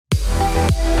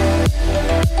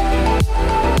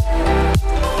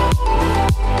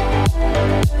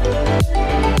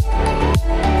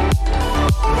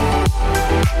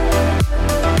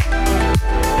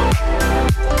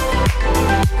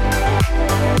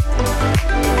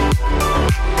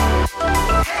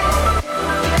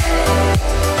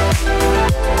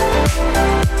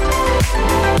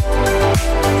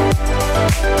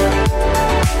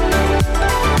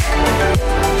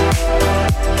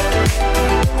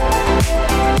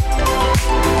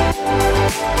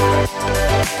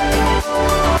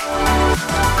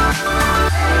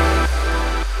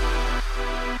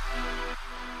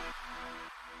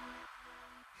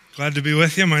Glad to be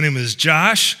with you. My name is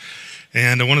Josh,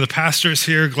 and one of the pastors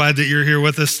here. Glad that you're here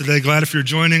with us today. Glad if you're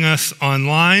joining us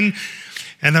online.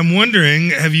 And I'm wondering,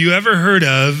 have you ever heard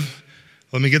of,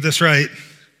 let me get this right,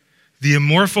 the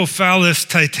Amorphophallus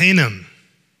titanum?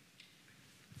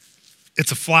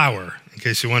 It's a flower, in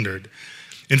case you wondered.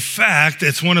 In fact,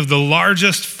 it's one of the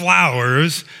largest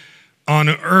flowers on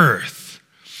earth.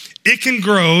 It can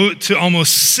grow to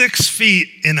almost 6 feet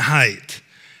in height.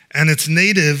 And it's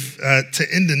native to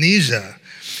Indonesia.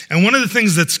 And one of the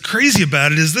things that's crazy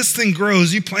about it is this thing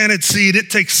grows, you plant its seed, it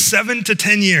takes 7 to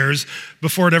 10 years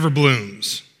before it ever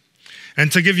blooms. And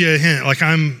to give you a hint, like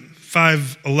I'm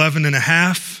 5'11 and a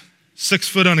half, 6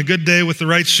 foot on a good day with the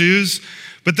right shoes,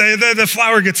 but the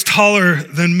flower gets taller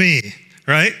than me,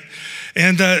 right?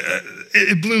 And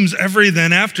it blooms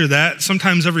then after that,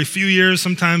 sometimes every few years,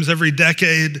 sometimes every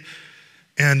decade.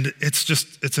 And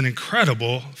it's an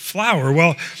incredible flower.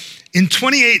 Well, in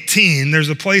 2018, there's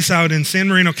a place out in San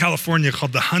Marino, California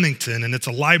called the Huntington, and it's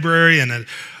a library and an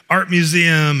art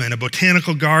museum and a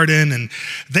botanical garden, and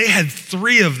they had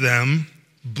 3 of them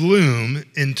bloom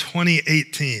in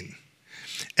 2018.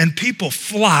 And people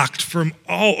flocked from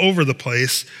all over the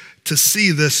place to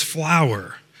see this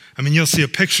flower. I mean, you'll see a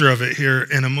picture of it here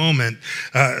in a moment.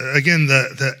 Again,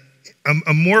 the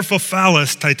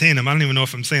Amorphophallus titanum. I don't even know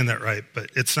if I'm saying that right, but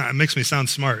it makes me sound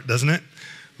smart, doesn't it?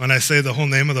 When I say the whole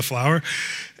name of the flower.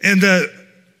 And,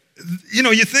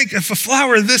 you think if a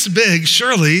flower this big,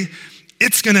 surely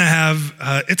it's going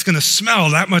to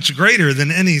smell that much greater than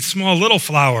any small little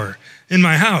flower in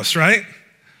my house, right?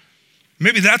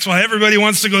 Maybe that's why everybody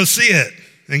wants to go see it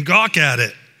and gawk at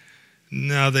it.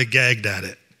 No, they gagged at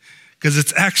it because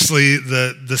it's actually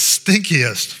the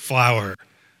stinkiest flower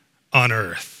on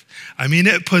earth. I mean,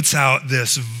 it puts out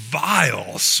this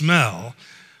vile smell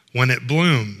when it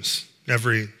blooms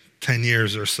every 10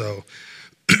 years or so.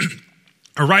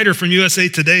 A writer from USA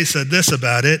Today said this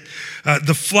about it.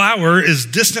 The flower is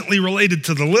distantly related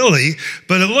to the lily,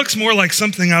 but it looks more like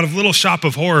something out of Little Shop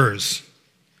of Horrors.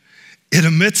 It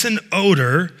emits an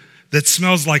odor that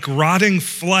smells like rotting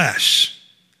flesh,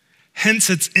 hence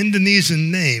its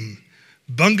Indonesian name,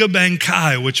 Bunga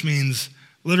Bangkai, which means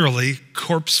literally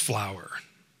corpse flower.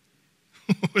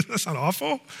 Doesn't that sound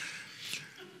awful?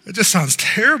 It just sounds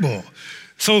terrible.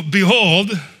 So behold,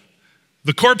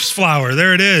 the corpse flower,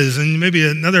 there it is. And maybe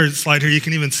another slide here, you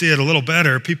can even see it a little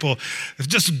better. People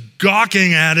just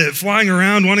gawking at it, flying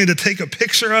around, wanting to take a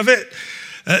picture of it.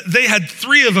 They had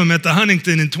 3 of them at the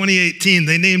Huntington in 2018.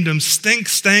 They named them Stink,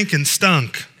 Stank, and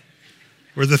Stunk,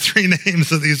 were the 3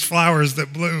 names of these flowers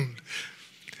that bloomed.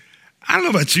 I don't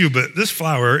know about you, but this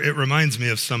flower, it reminds me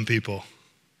of some people.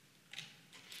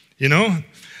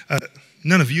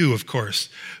 None of you, of course,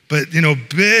 but,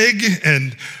 big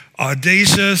and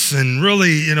audacious and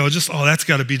really, that's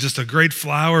got to be just a great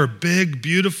flower, big,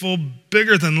 beautiful,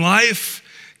 bigger than life,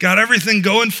 got everything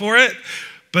going for it.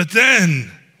 But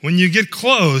then when you get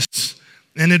close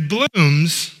and it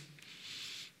blooms,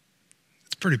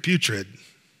 it's pretty putrid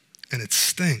and it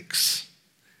stinks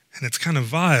and it's kind of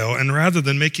vile. And rather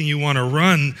than making you want to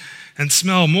run and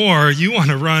smell more, you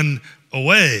want to run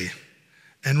away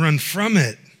and run from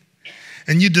it.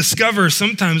 And you discover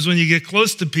sometimes when you get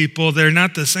close to people, they're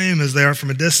not the same as they are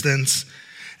from a distance.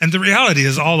 And the reality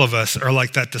is all of us are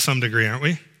like that to some degree, aren't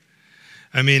we?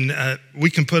 I mean,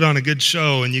 we can put on a good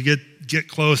show and you get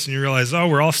close and you realize,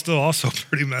 we're all still also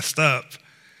pretty messed up.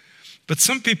 But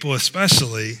some people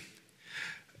especially,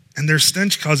 and their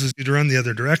stench causes you to run the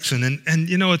other direction. And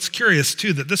it's curious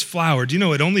too that this flower, do you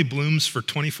know it only blooms for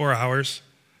 24 hours?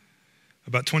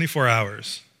 About 24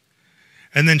 hours.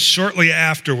 And then shortly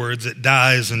afterwards, it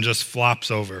dies and just flops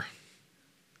over.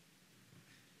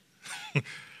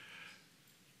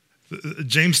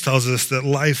 James tells us that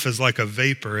life is like a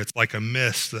vapor. It's like a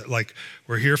mist, that like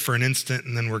we're here for an instant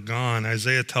and then we're gone.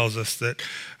 Isaiah tells us that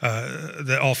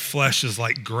all flesh is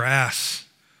like grass,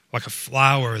 like a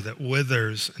flower that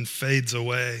withers and fades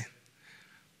away.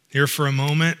 Here for a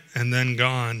moment and then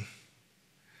gone.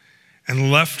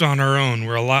 And left on our own,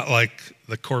 we're a lot like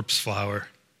the corpse flower.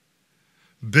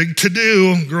 Big to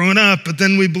do growing up, but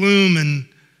then we bloom and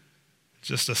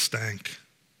just a stank,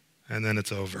 and then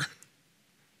it's over.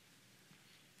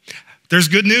 There's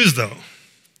good news though,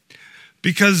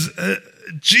 because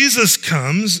Jesus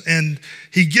comes and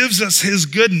he gives us his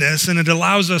goodness and it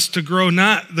allows us to grow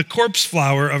not the corpse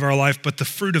flower of our life, but the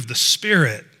fruit of the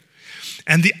Spirit.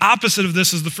 And the opposite of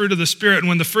this is the fruit of the Spirit. And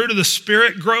when the fruit of the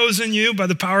Spirit grows in you by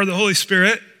the power of the Holy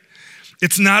Spirit,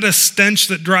 It's not a stench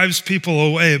that drives people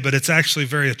away, but it's actually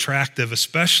very attractive,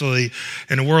 especially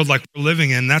in a world like we're living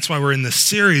in. That's why we're in this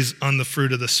series on the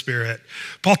fruit of the Spirit.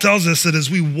 Paul tells us that as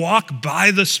we walk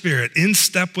by the Spirit, in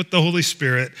step with the Holy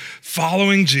Spirit,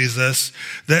 following Jesus,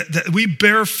 that we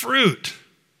bear fruit.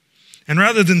 And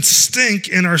rather than stink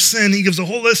in our sin, he gives a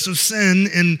whole list of sin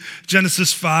in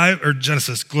Galatians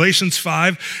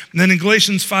 5. And then in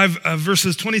Galatians 5,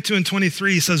 verses 22 and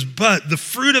 23, he says, but the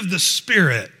fruit of the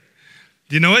Spirit,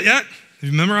 do you know it yet? Have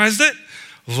you memorized it?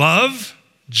 Love,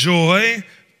 joy,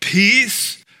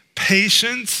 peace,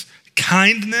 patience,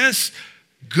 kindness,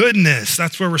 goodness.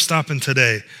 That's where we're stopping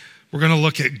today. We're going to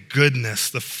look at goodness,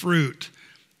 the fruit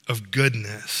of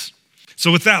goodness.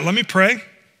 So with that, let me pray.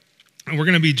 And we're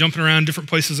going to be jumping around different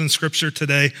places in Scripture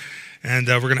today, and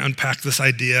we're going to unpack this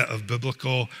idea of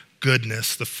biblical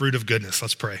goodness, the fruit of goodness.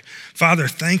 Let's pray. Father,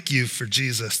 thank you for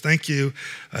Jesus. Thank you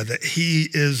that he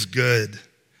is good,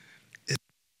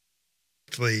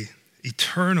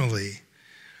 eternally,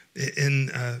 in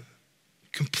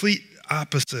complete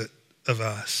opposite of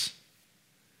us.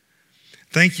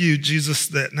 Thank you, Jesus,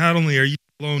 that not only are you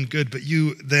alone good, but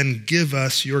you then give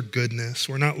us your goodness.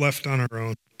 We're not left on our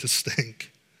own to stink.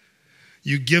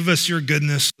 You give us your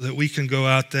goodness so that we can go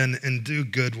out then and do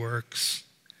good works.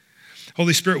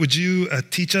 Holy Spirit, would you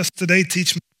teach us today?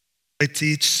 Teach me what I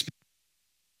teach.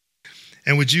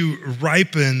 And would you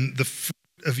ripen the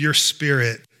fruit of your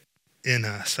Spirit in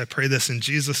us? I pray this in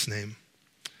Jesus' name.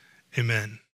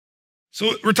 Amen.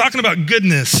 So we're talking about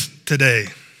goodness today,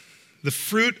 the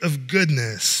fruit of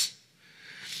goodness.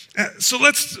 So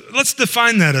let's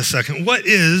define that a second. What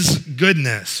is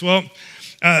goodness? Well,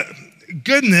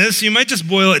 goodness, you might just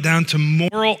boil it down to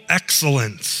moral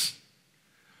excellence.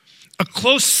 A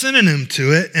close synonym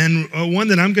to it, and one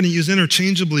that I'm going to use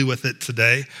interchangeably with it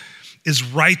today, is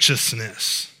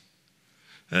righteousness.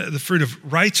 The fruit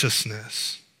of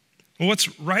righteousness. Well,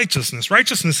 what's righteousness?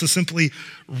 Righteousness is simply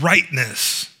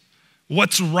rightness.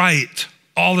 What's right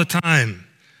all the time?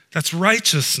 That's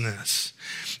righteousness.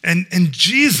 And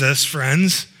Jesus,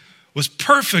 friends, was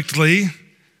perfectly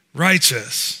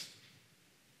righteous.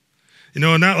 You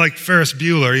know, not like Ferris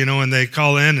Bueller, you know, when they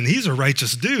call in and he's a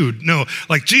righteous dude. No,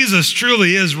 like Jesus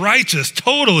truly is righteous,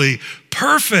 totally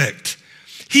perfect.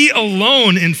 He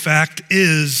alone, in fact,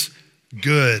 is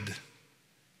good.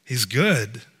 He's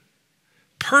good,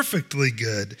 perfectly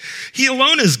good. He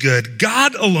alone is good.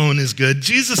 God alone is good.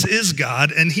 Jesus is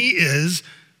God, and he is,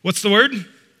 what's the word?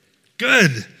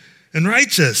 Good and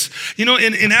righteous. You know,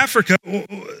 in Africa,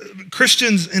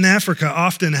 Christians in Africa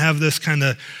often have this kind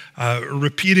of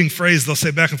repeating phrase they'll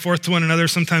say back and forth to one another,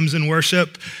 sometimes in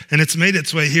worship, and it's made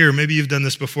its way here. Maybe you've done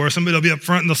this before. Somebody will be up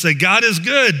front and they'll say, God is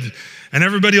good, and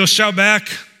everybody will shout back,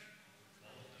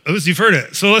 oh, you've heard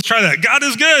it. So let's try that. God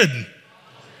is good.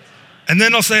 And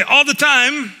then they'll say, all the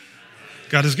time,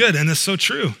 God is good, and it's so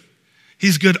true.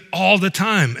 He's good all the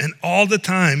time, and all the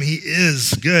time he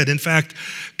is good. In fact,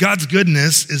 God's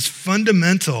goodness is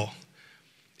fundamental.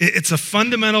 It's a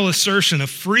fundamental assertion, a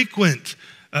frequent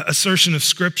assertion of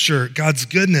Scripture, God's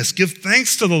goodness. Give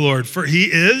thanks to the Lord, for he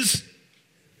is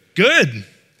good.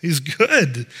 He's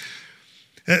good.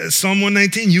 Psalm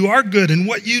 119, you are good, and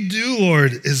what you do,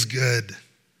 Lord, is good.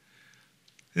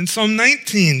 In Psalm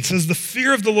 19, it says, the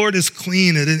fear of the Lord is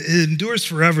clean, it endures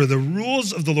forever. The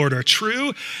rules of the Lord are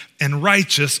true and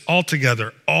righteous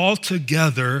altogether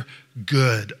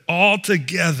good,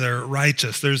 altogether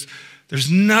righteous. There's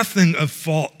nothing of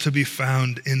fault to be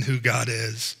found in who God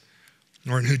is,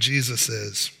 nor in who Jesus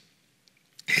is.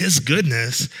 His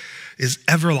goodness is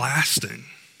everlasting.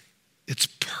 It's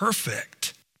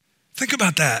perfect. Think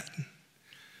about that.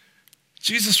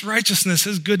 Jesus' righteousness,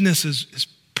 his goodness is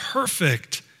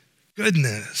perfect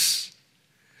goodness.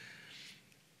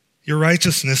 Your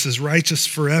righteousness is righteous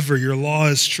forever. Your law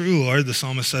is true, Lord, the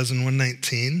psalmist says in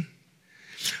 119.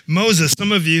 Moses,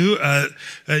 some of you,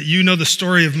 you know the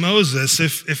story of Moses.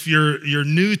 If you're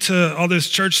new to all this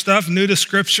church stuff, new to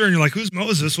Scripture, and you're like, who's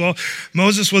Moses? Well,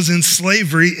 Moses was in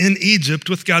slavery in Egypt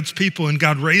with God's people, and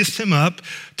God raised him up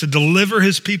to deliver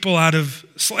his people out of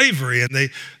slavery. And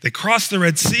they cross the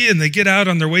Red Sea, and they get out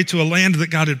on their way to a land that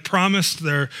God had promised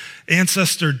their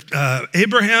ancestor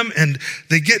Abraham, and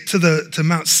they get to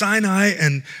Mount Sinai,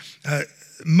 and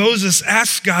Moses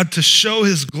asks God to show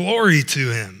his glory to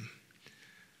him.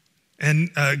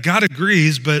 And God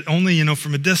agrees, but only,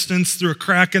 from a distance through a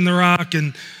crack in the rock.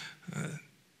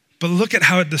 But look at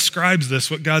how it describes this,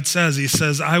 what God says. He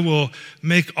says, I will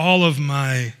make all of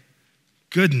my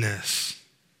goodness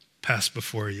pass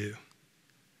before you.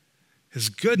 His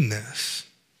goodness.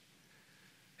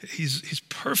 He's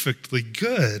perfectly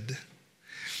good.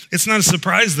 It's not a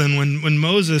surprise then when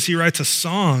Moses, he writes a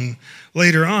song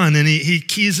later on and he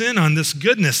keys in on this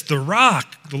goodness. The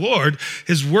rock, the Lord,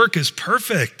 his work is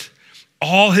perfect.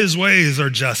 All his ways are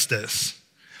justice.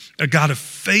 A God of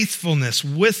faithfulness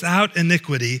without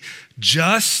iniquity,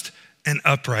 just and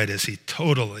upright is he,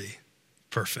 totally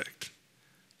perfect,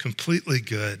 completely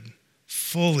good,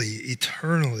 fully,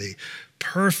 eternally,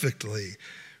 perfectly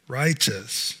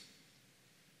righteous.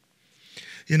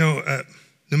 You know,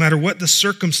 no matter what the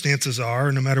circumstances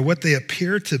are, no matter what they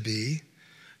appear to be,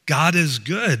 God is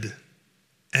good,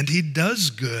 and he does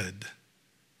good.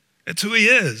 It's who he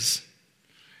is.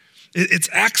 It's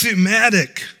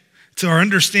axiomatic to our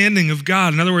understanding of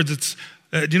God. In other words, it's,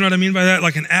 do you know what I mean by that?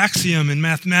 Like an axiom in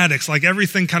mathematics, like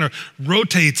everything kind of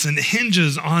rotates and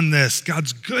hinges on this,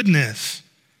 God's goodness,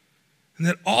 and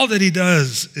that all that he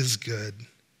does is good.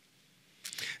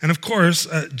 And of course,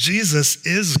 Jesus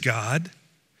is God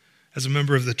as a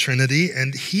member of the Trinity,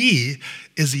 and he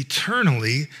is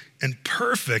eternally and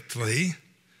perfectly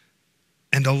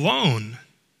and alone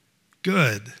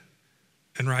good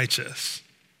and righteous.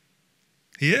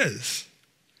 He is.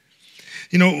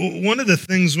 You know, one of the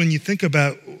things when you think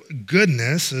about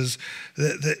goodness is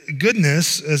that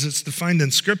goodness, as it's defined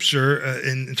in Scripture,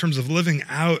 in terms of living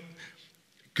out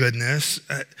goodness,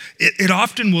 it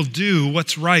often will do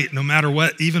what's right no matter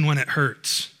what, even when it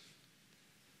hurts.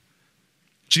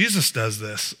 Jesus does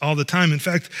this all the time. In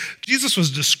fact, Jesus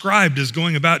was described as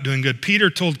going about doing good. Peter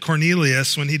told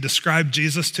Cornelius when he described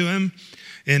Jesus to him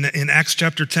in Acts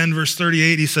chapter 10, verse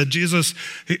 38, he said, Jesus,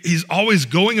 he's always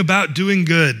going about doing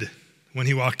good when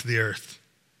he walked the earth.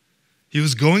 He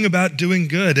was going about doing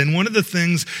good. And one of the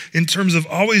things in terms of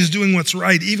always doing what's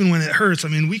right, even when it hurts, I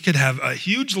mean, we could have a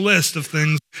huge list of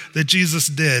things that Jesus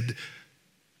did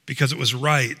because it was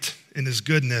right in his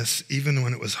goodness, even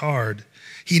when it was hard.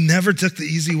 He never took the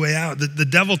easy way out. The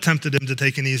devil tempted him to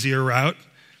take an easier route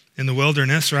in the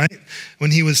wilderness, right?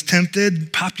 When he was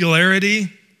tempted,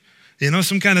 popularity,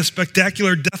 some kind of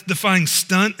spectacular death-defying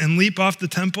stunt and leap off the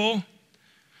temple,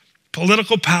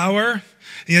 political power,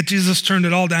 and yet Jesus turned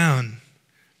it all down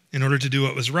in order to do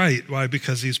what was right. Why?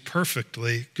 Because he's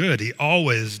perfectly good. He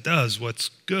always does what's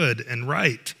good and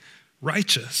right,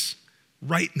 righteous,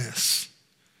 rightness.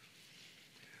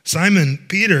 Simon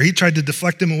Peter, he tried to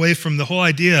deflect him away from the whole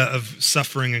idea of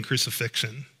suffering and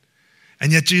crucifixion.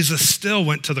 And yet Jesus still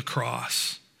went to the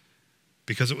cross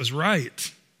because it was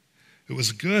right. It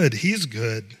was good. He's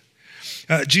good.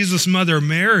 Jesus' mother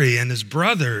Mary and his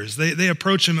brothers, they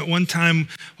approach him at one time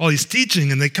while he's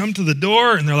teaching, and they come to the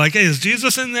door and they're like, hey, is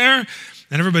Jesus in there?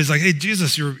 And everybody's like, hey,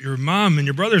 Jesus, your mom and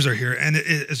your brothers are here. And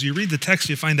as you read the text,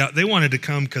 you find out they wanted to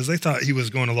come because they thought he was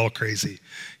going a little crazy.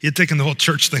 He had taken the whole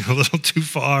church thing a little too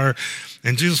far.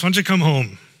 And Jesus, why don't you come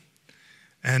home?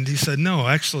 And he said, no,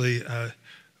 actually,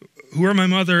 who are my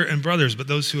mother and brothers but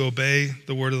those who obey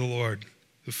the word of the Lord,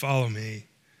 who follow me,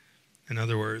 in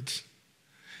other words.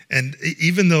 And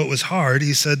even though it was hard,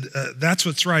 he said, that's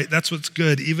what's right, that's what's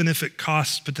good, even if it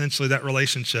costs potentially that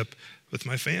relationship with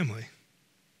my family.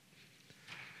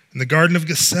 In the Garden of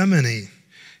Gethsemane,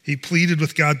 he pleaded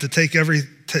with God to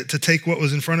take what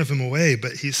was in front of him away,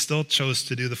 but he still chose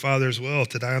to do the Father's will,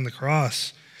 to die on the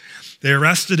cross. They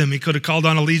arrested him. He could have called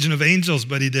on a legion of angels,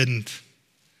 but he didn't.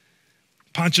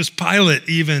 Pontius Pilate,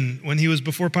 even when he was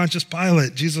before Pontius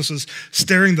Pilate, Jesus was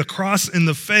staring the cross in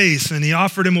the face, and he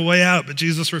offered him a way out, but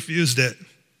Jesus refused it.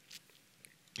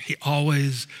 He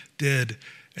always did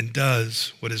and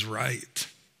does what is right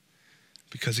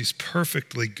because he's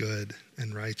perfectly good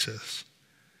and righteous.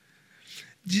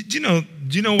 Do you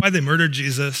know why they murdered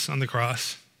Jesus on the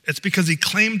cross? It's because he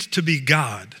claimed to be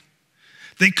God.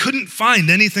 They couldn't find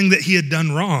anything that he had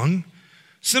done wrong,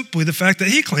 simply the fact that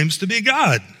he claims to be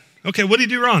God. Okay, what did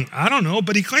he do wrong? I don't know,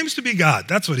 but he claims to be God.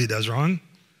 That's what he does wrong.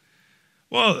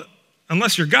 Well,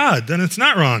 unless you're God, then it's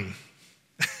not wrong.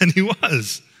 And he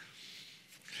was.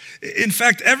 In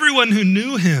fact, everyone who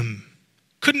knew him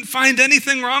couldn't find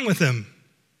anything wrong with him.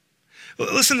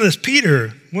 Listen to this.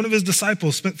 Peter, one of his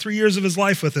disciples, spent 3 years of his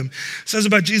life with him, says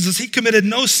about Jesus, he committed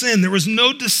no sin. There was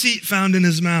no deceit found in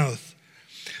his mouth.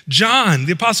 John,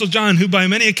 the Apostle John, who by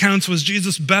many accounts was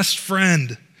Jesus' best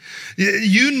friend,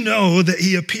 you know that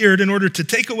he appeared in order to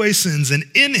take away sins, and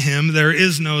in him there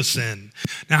is no sin.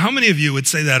 Now, how many of you would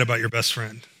say that about your best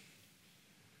friend?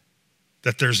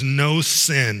 That there's no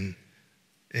sin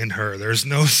in her. There's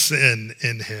no sin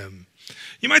in him.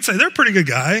 You might say, they're a pretty good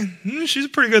guy. She's a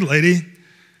pretty good lady.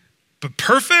 But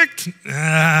perfect?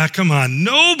 Come on.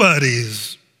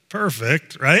 Nobody's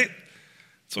perfect, right?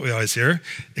 That's what we always hear,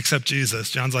 except Jesus.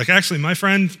 John's like, actually, my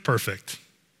friend, perfect.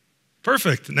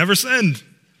 Perfect. Never sinned.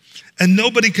 And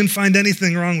nobody can find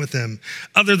anything wrong with him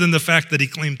other than the fact that he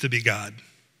claimed to be God.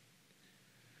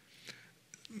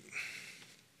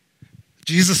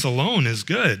 Jesus alone is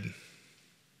good.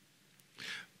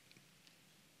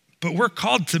 But we're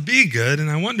called to be good,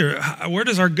 and I wonder, where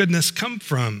does our goodness come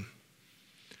from?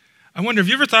 I wonder, have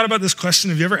you ever thought about this question?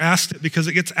 Have you ever asked it? Because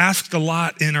it gets asked a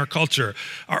lot in our culture.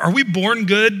 Are we born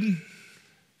good?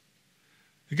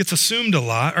 It gets assumed a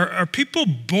lot. Are people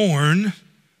born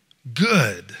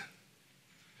good?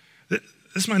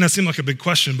 This might not seem like a big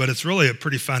question, but it's really a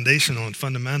pretty foundational and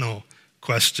fundamental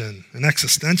question, an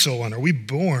existential one. Are we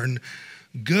born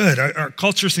good? Our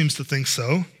culture seems to think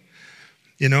so.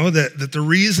 You know, that the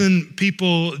reason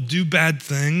people do bad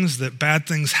things, that bad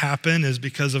things happen, is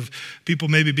because of people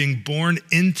maybe being born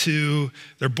into,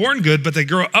 they're born good, but they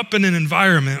grow up in an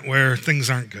environment where things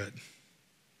aren't good.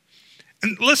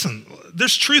 And listen,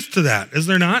 there's truth to that, is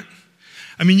there not?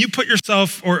 I mean, you put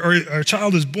yourself, or a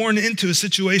child is born into a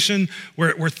situation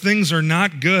where things are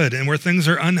not good and where things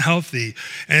are unhealthy,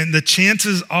 and the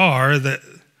chances are that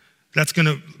that's going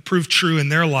to prove true in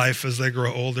their life as they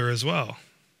grow older as well.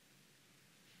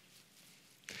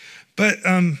 But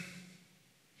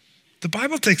the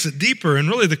Bible takes it deeper, and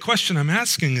really the question I'm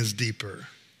asking is deeper.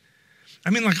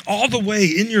 I mean, like all the way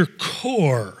in your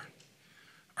core,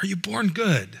 are you born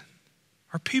good?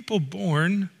 Are people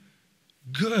born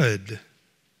good?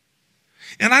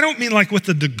 And I don't mean like with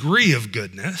a degree of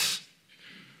goodness,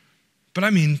 but I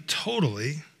mean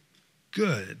totally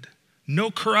good.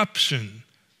 No corruption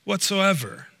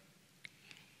whatsoever.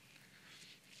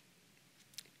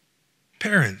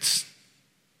 Parents,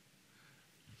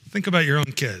 think about your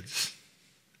own kids.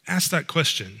 Ask that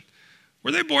question.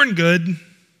 Were they born good?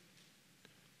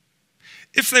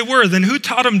 If they were, then who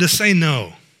taught them to say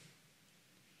no?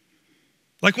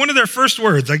 Like one of their first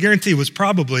words, I guarantee, was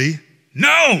probably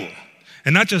no.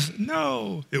 And not just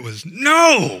no, it was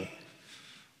no.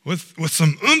 With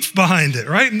some oomph behind it,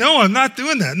 right? No, I'm not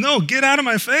doing that. No, get out of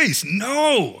my face.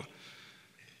 No.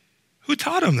 Who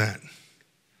taught them that?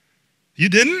 You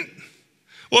didn't?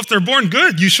 Well, if they're born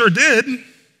good, you sure did.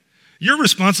 You're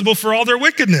responsible for all their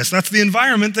wickedness. That's the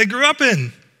environment they grew up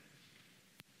in.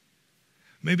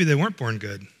 Maybe they weren't born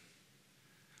good.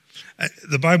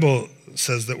 The Bible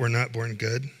says that we're not born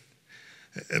good.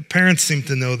 Parents seem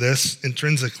to know this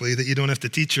intrinsically, that you don't have to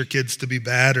teach your kids to be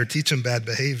bad or teach them bad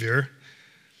behavior.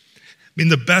 I mean,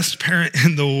 the best parent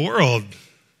in the world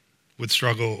would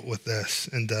struggle with this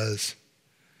and does.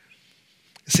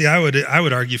 See, I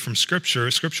would argue from Scripture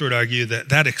would argue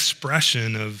that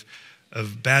expression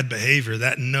of bad behavior,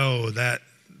 that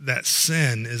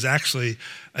sin is actually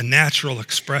a natural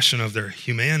expression of their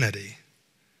humanity,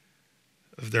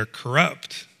 of their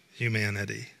corrupt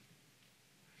humanity.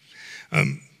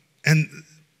 And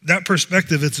that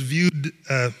perspective, it's viewed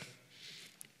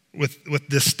with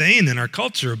disdain in our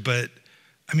culture, but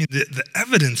I mean, the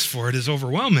evidence for it is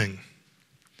overwhelming.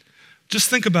 Just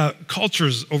think about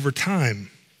cultures over time.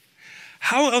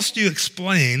 How else do you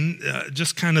explain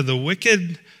just kind of the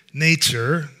wicked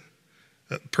nature,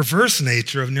 perverse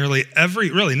nature of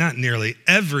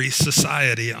every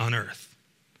society on earth?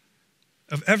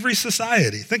 Of every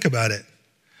society, think about it.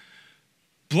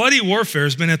 Bloody warfare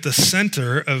has been at the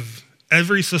center of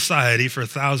every society for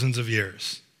thousands of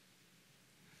years.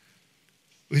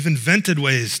 We've invented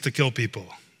ways to kill people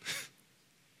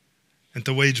and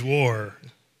to wage war.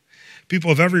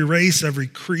 People of every race, every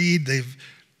creed,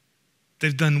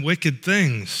 they've done wicked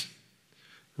things.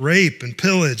 Rape and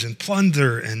pillage and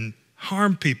plunder and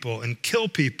harm people and kill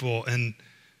people. And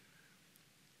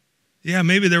yeah,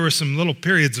 maybe there were some little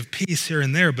periods of peace here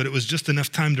and there, but it was just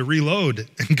enough time to reload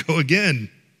and go again.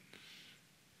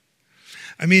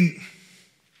 I mean,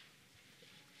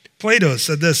 Plato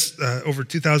said this over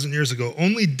 2,000 years ago: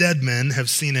 only dead men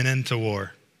have seen an end to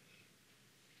war.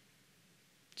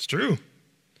 It's true.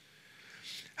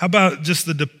 How about just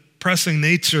the depressing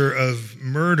nature of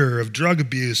murder, of drug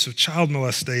abuse, of child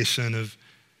molestation, of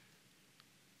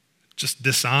just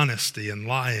dishonesty and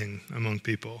lying among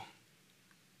people?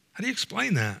 How do you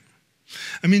explain that?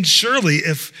 I mean, surely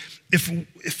if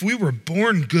we were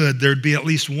born good, there'd be at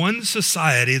least one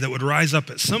society that would rise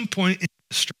up at some point in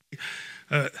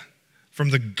history from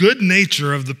the good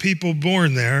nature of the people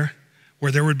born there,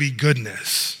 where there would be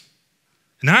goodness.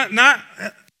 Not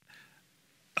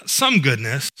some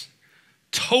goodness,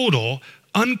 total,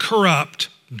 uncorrupt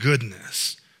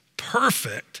goodness,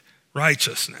 perfect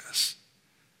righteousness.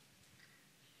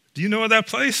 Do you know of that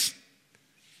place?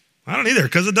 I don't either,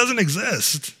 because it doesn't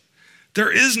exist.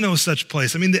 There is no such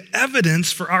place. I mean, the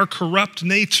evidence for our corrupt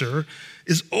nature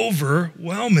is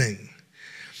overwhelming.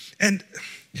 And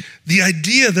the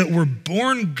idea that we're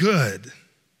born good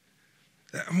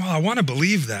Well, I want to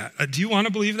believe that. Do you want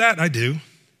to believe that? I do.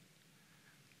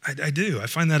 I do. I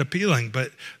find that appealing,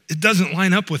 but it doesn't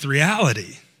line up with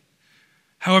reality.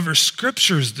 However,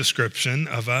 Scripture's description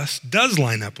of us does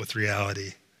line up with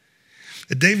reality.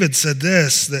 David said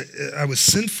this, that I was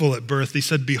sinful at birth. He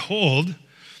said, behold,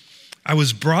 I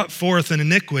was brought forth in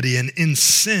iniquity, and in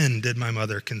sin did my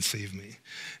mother conceive me.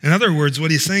 In other words, what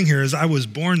he's saying here is I was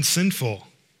born sinful.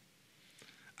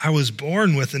 I was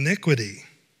born with iniquity.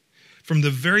 From the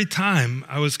very time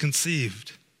I was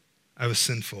conceived, I was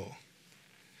sinful.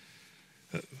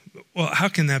 Well, how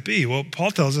can that be? Well,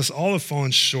 Paul tells us all have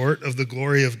fallen short of the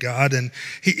glory of God. And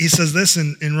he says this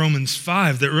in Romans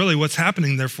 5, that really what's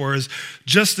happening therefore is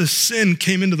just as sin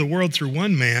came into the world through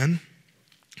one man,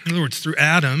 in other words, through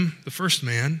Adam, the first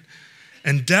man,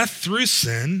 and death through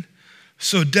sin,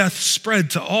 so death spread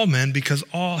to all men because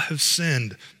all have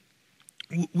sinned.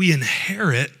 We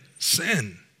inherit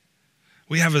sin.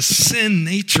 We have a sin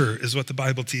nature, is what the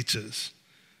Bible teaches.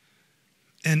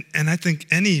 And I think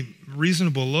any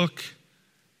reasonable look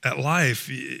at life,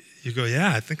 you go,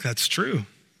 yeah, I think that's true.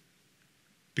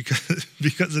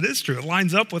 Because it is true. It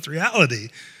lines up with reality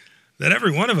that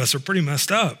every one of us are pretty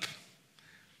messed up.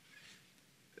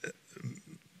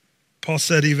 Paul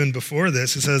said even before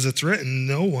this, he says, it's written,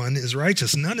 no one is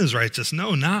righteous. None is righteous.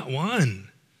 No, not one.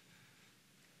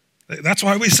 That's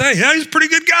why we say, yeah, he's a pretty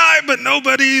good guy, but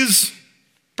nobody's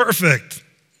perfect.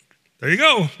 There you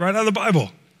go, right out of the Bible.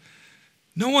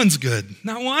 No one's good,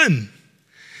 not one.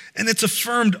 And it's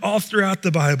affirmed all throughout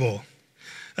the Bible.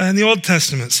 In the Old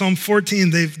Testament, Psalm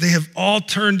 14, they have all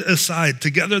turned aside.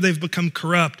 Together they've become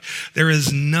corrupt. There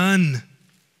is none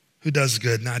who does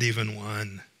good, not even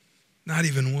one. Not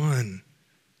even one.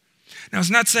 Now, it's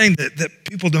not saying that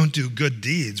people don't do good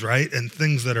deeds, right? And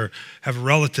things that have a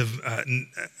relative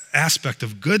aspect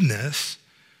of goodness.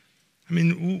 I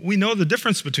mean, we know the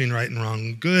difference between right and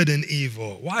wrong, good and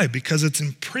evil. Why? Because it's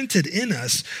imprinted in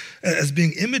us as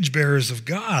being image bearers of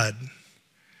God.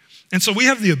 And so we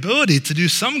have the ability to do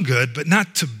some good, but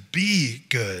not to be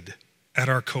good at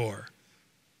our core.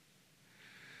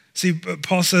 See,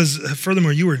 Paul says,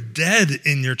 furthermore, you were dead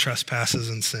in your trespasses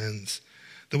and sins,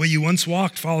 the way you once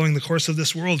walked, following the course of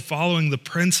this world, following the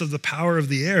prince of the power of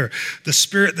the air, the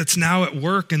spirit that's now at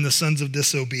work in the sons of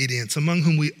disobedience, among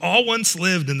whom we all once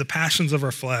lived in the passions of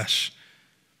our flesh.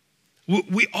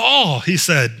 We all, he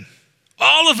said,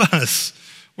 all of us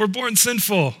were born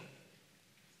sinful.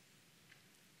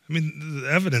 I mean,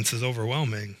 the evidence is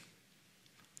overwhelming.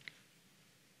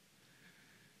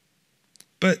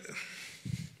 But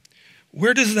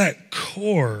where does that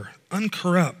core,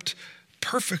 uncorrupt,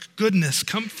 perfect goodness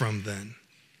come from then?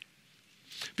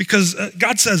 Because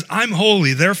God says, I'm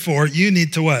holy, therefore you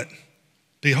need to what?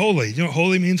 Be holy. You know what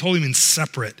holy means? Holy means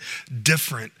separate,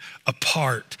 different,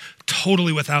 apart,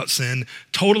 totally without sin,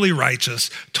 totally righteous,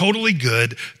 totally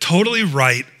good, totally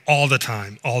right all the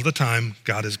time. All the time,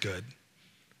 God is good.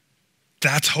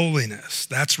 That's holiness.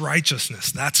 That's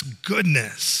righteousness. That's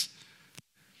goodness.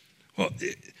 Well,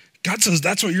 God says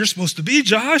that's what you're supposed to be,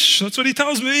 Josh. That's what he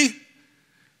tells me.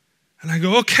 And I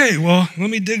go, okay, well,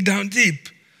 let me dig down deep.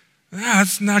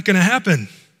 It's not going to happen.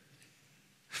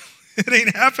 It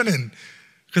ain't happening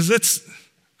because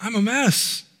I'm a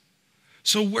mess.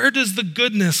 So where does the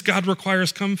goodness God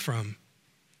requires come from?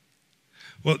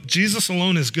 Well, Jesus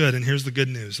alone is good, and here's the good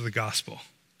news of the gospel.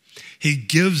 He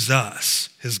gives us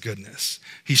his goodness.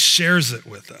 He shares it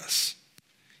with us.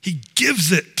 He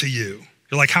gives it to you.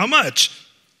 You're like, how much?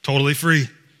 Totally free.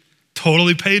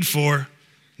 Totally paid for.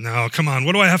 No, come on.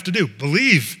 What do I have to do?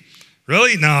 Believe.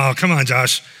 Really? No, come on,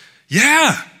 Josh.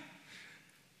 Yeah.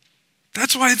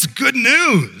 That's why it's good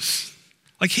news.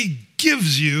 Like he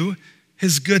gives you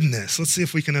his goodness. Let's see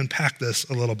if we can unpack this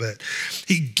a little bit.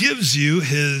 He gives you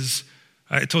his,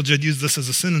 I told you I'd use this as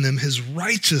a synonym, his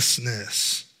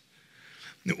righteousness.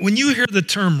 When you hear the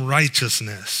term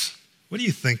righteousness, what do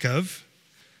you think of?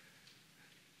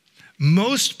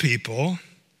 Most people,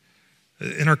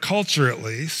 in our culture at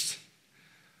least,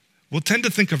 will tend to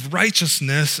think of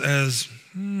righteousness as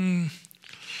kind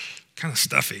of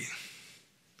stuffy,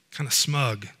 kind of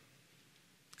smug,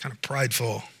 kind of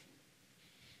prideful,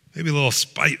 maybe a little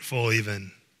spiteful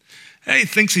even. Hey, he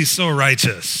thinks he's so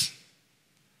righteous.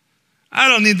 I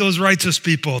don't need those righteous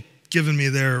people giving me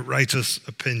their righteous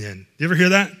opinion. You ever hear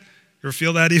that? You ever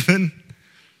feel that even?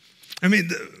 I mean,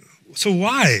 so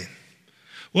why?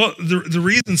 Well, the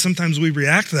reason sometimes we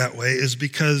react that way is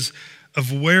because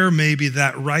of where maybe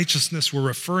that righteousness we're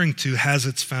referring to has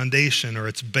its foundation or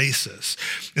its basis.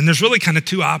 And there's really kind of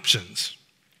two options.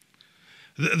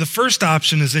 The first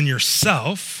option is in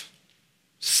yourself,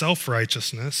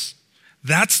 self-righteousness.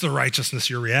 That's the righteousness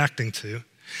you're reacting to.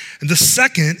 And the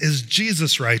second is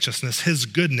Jesus' righteousness, his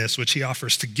goodness, which he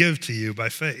offers to give to you by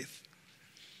faith.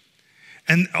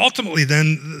 And ultimately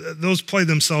then, those play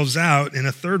themselves out in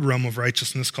a third realm of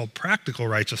righteousness called practical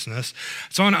righteousness.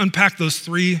 So I want to unpack those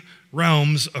three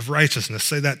realms of righteousness.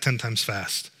 Say that 10 times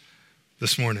fast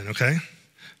this morning, okay?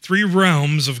 3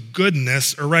 realms of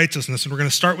goodness or righteousness. And we're going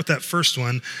to start with that first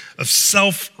one of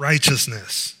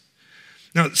self-righteousness.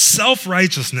 Now,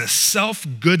 self-righteousness,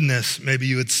 self-goodness, maybe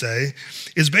you would say,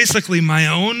 is basically my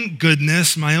own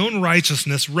goodness, my own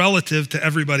righteousness relative to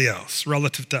everybody else,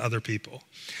 relative to other people.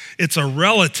 It's a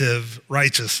relative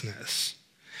righteousness.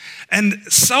 And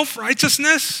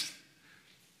self-righteousness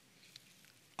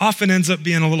often ends up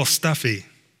being a little stuffy,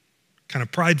 kind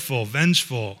of prideful,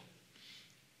 vengeful,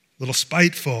 a little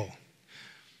spiteful.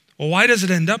 Well, why does it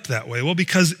end up that way? Well,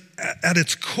 because at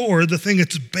its core, the thing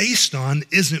it's based on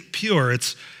isn't pure.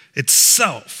 It's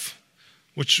self,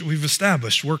 which we've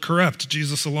established. We're corrupt.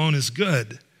 Jesus alone is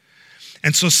good.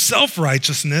 And so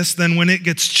self-righteousness, then when it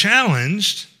gets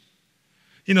challenged,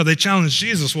 they challenge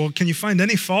Jesus. Well, can you find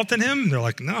any fault in him? They're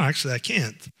like, no, actually, I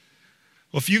can't.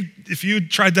 Well, if you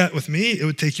tried that with me, it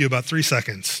would take you about 3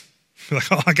 seconds. You're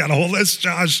like, oh, I got a whole list,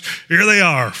 Josh. Here they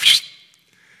are.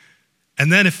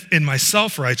 And then if in my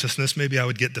self-righteousness, maybe I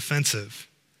would get defensive.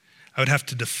 I would have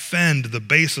to defend the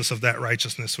basis of that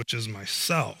righteousness, which is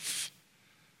myself.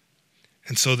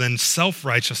 And so then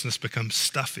self-righteousness becomes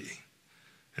stuffy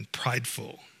and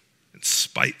prideful and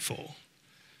spiteful.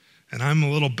 And I'm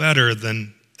a little better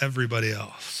than everybody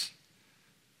else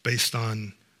based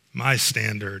on my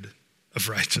standard of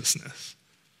righteousness.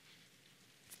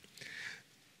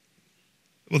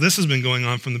 Well, this has been going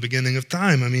on from the beginning of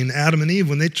time. I mean, Adam and Eve,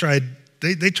 when they tried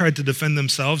to defend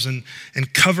themselves and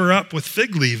cover up with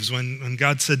fig leaves when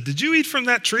God said, did you eat from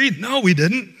that tree? No, we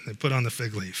didn't. They put on the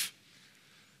fig leaf.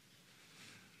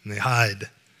 And they hide.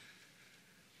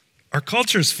 Our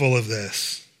culture's full of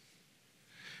this.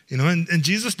 And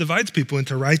Jesus divides people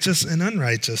into righteous and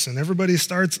unrighteous, and everybody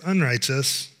starts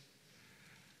unrighteous.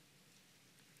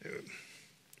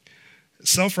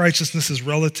 Self-righteousness is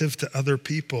relative to other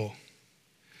people.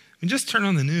 I mean, just turn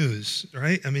on the news,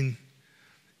 right? I mean,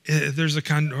 there's a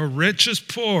kind of rich is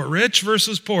poor, rich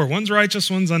versus poor. One's righteous,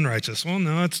 one's unrighteous. Well,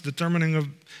 no, it's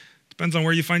depends on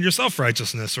where you find your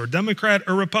self-righteousness, or Democrat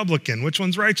or Republican. Which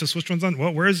one's righteous, which one's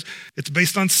it's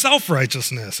based on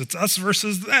self-righteousness. It's us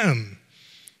versus them.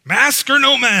 Mask or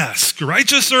no mask,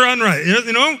 righteous or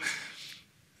unrighteous,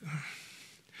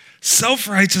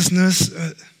 Self-righteousness,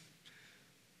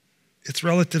 it's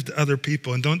relative to other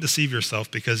people. And don't deceive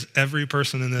yourself, because every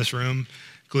person in this room,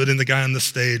 including the guy on the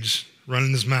stage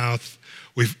running his mouth,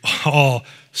 we've all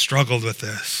struggled with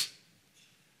this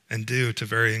and do to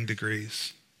varying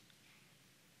degrees.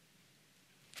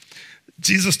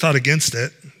 Jesus taught against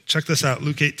it. Check this out,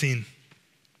 Luke 18.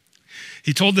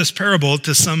 He told this parable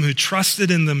to some who trusted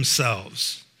in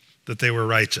themselves that they were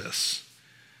righteous,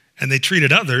 and they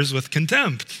treated others with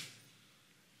contempt.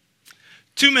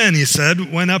 2 men, he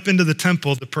said, went up into the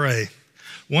temple to pray.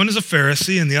 One is a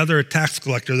Pharisee and the other a tax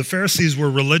collector. The Pharisees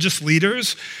were religious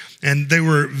leaders, and they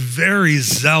were very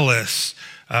zealous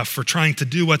for trying to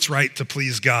do what's right to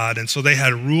please God. And so they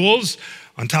had rules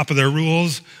on top of their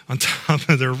rules, on top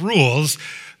of their rules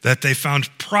that they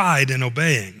found pride in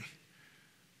obeying.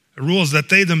 Rules that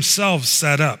they themselves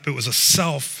set up. It was a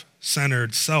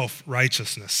self-centered,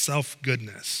 self-righteousness,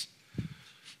 self-goodness.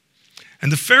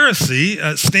 And the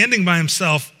Pharisee, standing by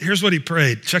himself, here's what he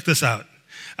prayed. Check this out.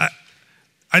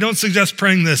 I don't suggest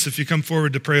praying this if you come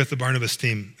forward to pray with the Barnabas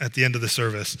team at the end of the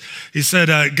service. He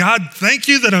said, God, thank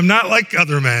you that I'm not like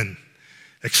other men,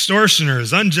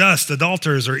 extortioners, unjust,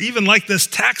 adulterers, or even like this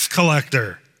tax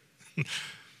collector.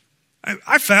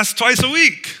 I fast twice a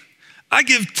week. I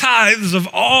give tithes of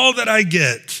all that I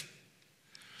get.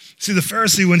 See, the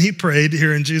Pharisee, when he prayed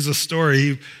here in Jesus'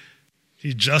 story,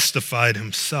 he justified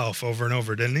himself over and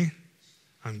over, didn't he?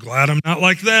 I'm glad I'm not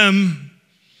like them.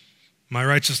 My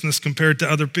righteousness compared to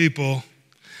other people.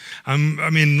 I'm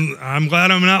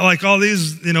glad I'm not like all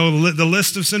these, the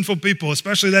list of sinful people,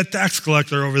 especially that tax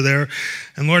collector over there.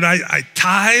 And Lord, I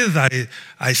tithe,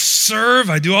 I serve,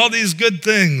 I do all these good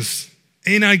things.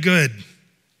 Ain't I good?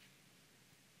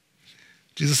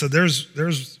 Jesus said,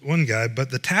 there's one guy,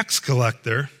 but the tax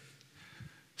collector,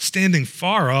 standing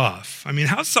far off. I mean,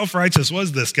 how self-righteous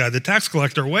was this guy? The tax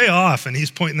collector way off, and he's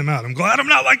pointing them out. I'm glad I'm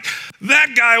not like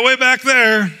that guy way back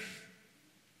there.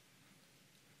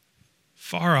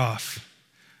 Far off.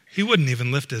 He wouldn't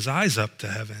even lift his eyes up to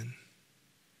heaven.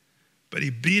 But he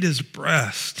beat his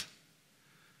breast,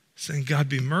 saying, God,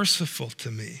 be merciful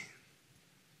to me,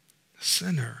 a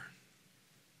sinner.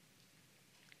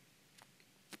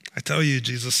 I tell you,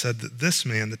 Jesus said, that this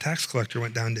man, the tax collector,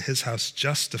 went down to his house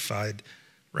justified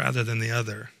rather than the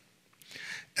other.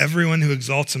 Everyone who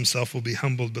exalts himself will be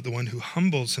humbled, but the one who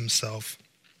humbles himself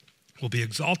will be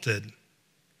exalted.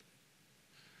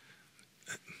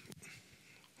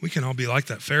 We can all be like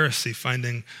that Pharisee,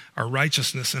 finding our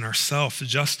righteousness in ourselves,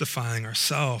 justifying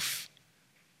ourselves,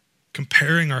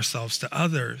 comparing ourselves to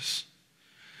others.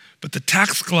 But the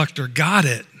tax collector got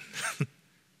it.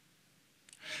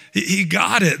 He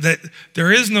got it, that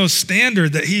there is no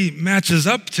standard that he matches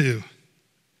up to.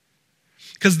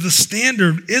 Because the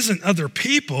standard isn't other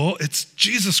people, it's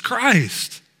Jesus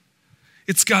Christ.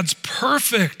 It's God's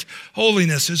perfect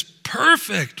holiness, his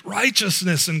perfect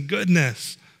righteousness and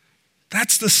goodness.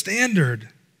 That's the standard.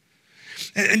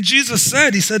 And Jesus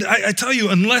said, I tell you,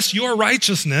 unless your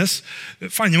righteousness,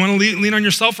 fine, you want to lean on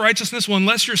your self-righteousness? Well,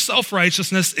 unless your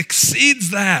self-righteousness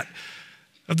exceeds that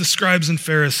of the scribes and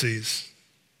Pharisees,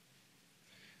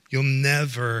 you'll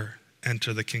never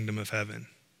enter the kingdom of heaven.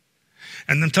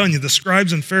 And I'm telling you, the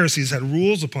scribes and Pharisees had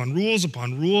rules upon rules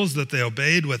upon rules that they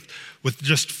obeyed with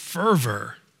just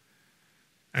fervor.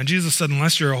 And Jesus said,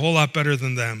 unless you're a whole lot better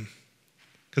than them,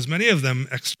 because many of them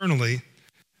externally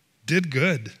did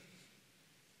good.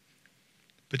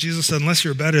 But Jesus said, unless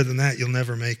you're better than that, you'll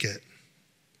never make it.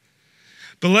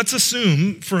 But let's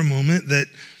assume for a moment that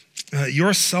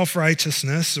your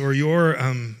self-righteousness or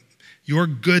your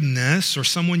goodness or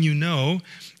someone you know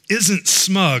isn't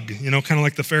smug, kind of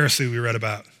like the Pharisee we read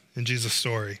about in Jesus'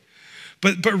 story.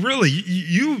 But really,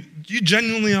 you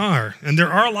genuinely are. And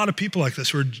there are a lot of people like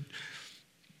this who are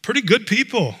pretty good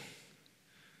people.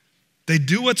 They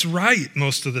do what's right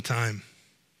most of the time.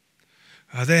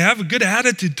 They have a good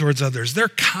attitude towards others. They're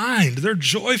kind. They're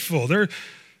joyful. They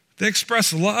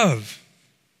express love.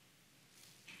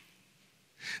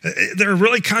 They're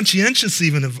really conscientious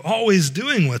even of always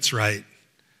doing what's right.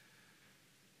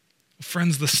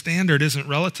 Friends, the standard isn't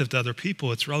relative to other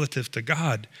people. It's relative to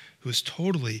God, who is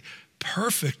totally,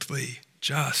 perfectly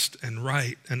just and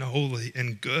right and holy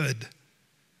and good.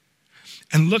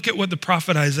 And look at what the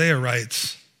prophet Isaiah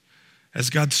writes as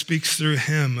God speaks through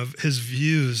him of his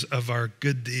views of our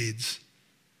good deeds.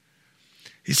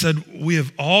 He said, we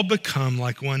have all become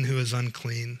like one who is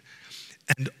unclean,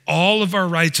 and all of our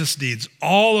righteous deeds,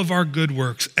 all of our good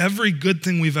works, every good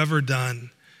thing we've ever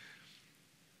done,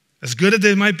 as good as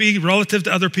they might be relative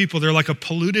to other people, they're like a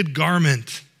polluted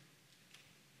garment.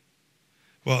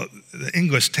 Well, the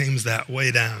English tames that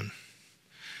way down.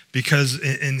 Because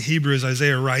in Hebrews,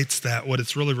 Isaiah writes that what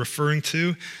it's really referring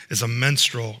to is a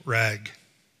menstrual rag,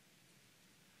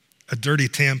 a dirty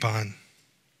tampon.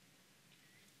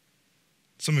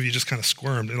 Some of you just kind of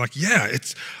squirmed. They're like, yeah,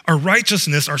 it's our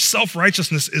righteousness, our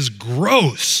self-righteousness is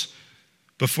gross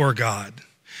before God.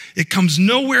 It comes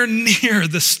nowhere near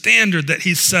the standard that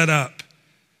he's set up.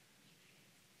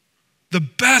 The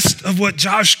best of what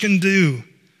Josh can do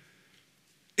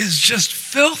is just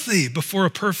filthy before a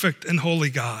perfect and holy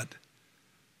God.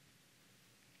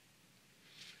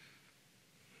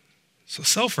 So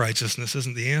self-righteousness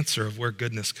isn't the answer of where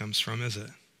goodness comes from, is it?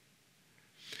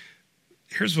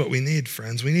 Here's what we need,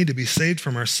 friends. We need to be saved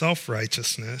from our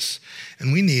self-righteousness,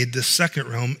 and we need the second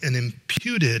realm, an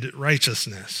imputed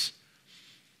righteousness.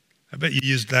 I bet you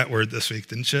used that word this week,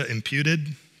 didn't you?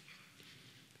 Imputed?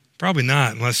 Probably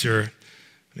not, unless you're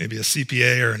maybe a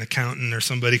CPA or an accountant or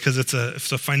somebody, because it's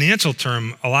a financial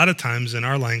term a lot of times in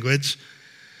our language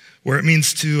where it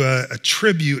means to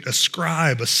attribute,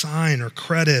 ascribe, assign, or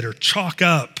credit, or chalk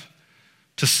up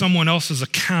to someone else's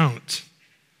account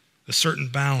a certain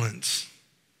balance.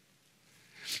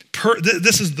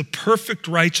 This is the perfect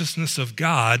righteousness of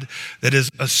God that is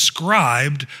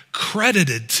ascribed,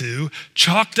 credited to,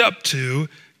 chalked up to,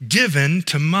 given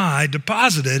to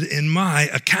deposited in my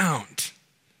account.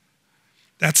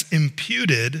 That's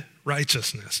imputed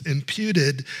righteousness,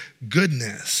 imputed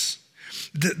goodness.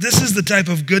 This is the type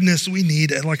of goodness we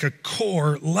need at like a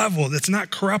core level that's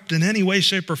not corrupt in any way,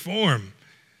 shape, or form.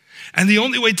 And the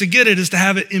only way to get it is to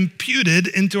have it imputed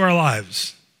into our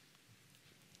lives.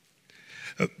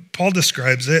 Paul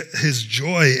describes it, his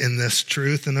joy in this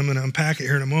truth, and I'm going to unpack it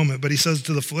here in a moment, but he says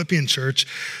to the Philippian church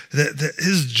that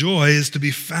his joy is to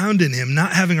be found in him,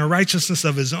 not having a righteousness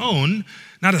of his own,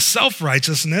 not a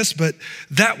self-righteousness, but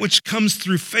that which comes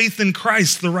through faith in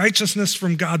Christ, the righteousness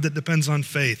from God that depends on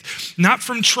faith. Not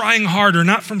from trying harder,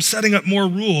 not from setting up more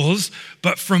rules,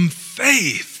 but from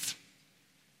faith.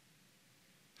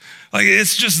 Like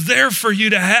it's just there for you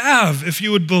to have if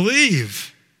you would believe.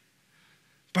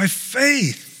 By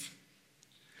faith.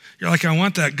 You're like, I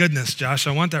want that goodness, Josh.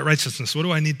 I want that righteousness. What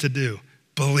do I need to do?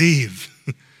 Believe.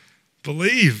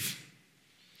 Believe.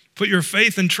 Put your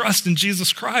faith and trust in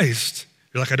Jesus Christ.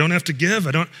 You're like, I don't have to give.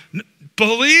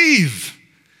 Believe.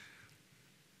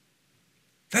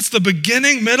 That's the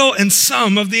beginning, middle, and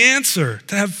sum of the answer.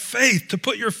 To have faith, to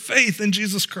put your faith in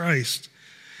Jesus Christ.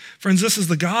 Friends, this is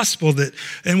the gospel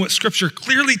and what Scripture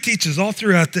clearly teaches all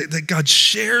throughout, that God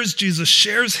Jesus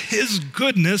shares his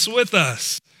goodness with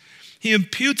us. He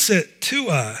imputes it to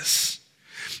us.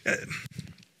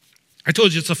 I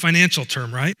told you it's a financial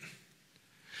term, right?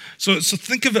 So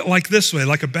think of it like this way,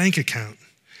 like a bank account.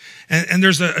 And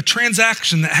there's a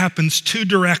transaction that happens two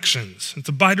directions. It's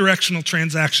a bidirectional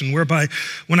transaction whereby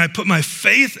when I put my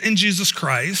faith in Jesus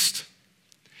Christ,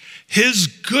 his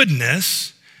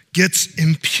goodness gets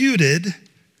imputed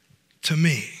to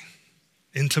me,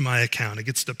 into my account. It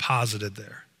gets deposited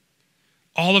there.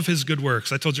 All of his good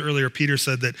works. I told you earlier, Peter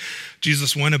said that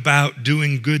Jesus went about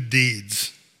doing good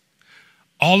deeds.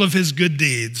 All of his good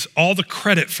deeds, all the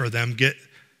credit for them get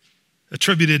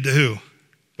attributed to who?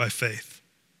 By faith.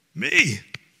 Me.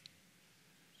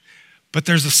 But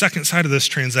there's a second side of this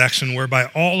transaction whereby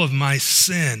all of my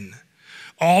sin,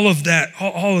 all of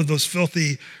those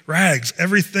filthy rags,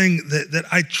 everything that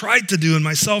I tried to do in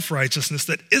my self-righteousness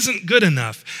that isn't good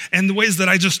enough, and the ways that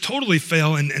I just totally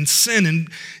fail and sin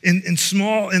in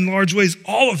small and large ways,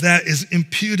 all of that is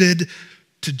imputed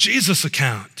to Jesus'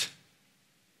 account.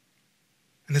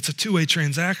 And it's a two-way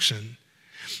transaction.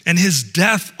 And his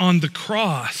death on the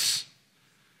cross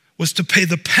was to pay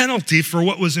the penalty for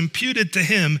what was imputed to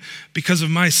him because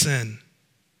of my sin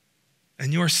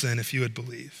and your sin, if you would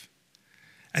believe.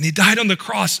 And he died on the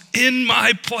cross in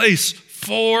my place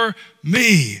for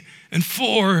me and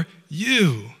for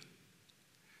you.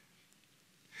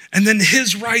 And then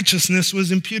his righteousness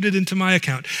was imputed into my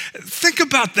account. Think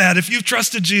about that if you've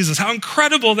trusted Jesus, how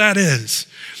incredible that is.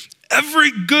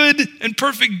 Every good and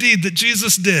perfect deed that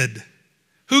Jesus did,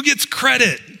 who gets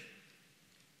credit?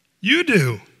 You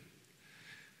do.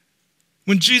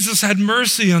 When Jesus had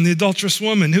mercy on the adulterous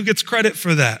woman, who gets credit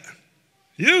for that?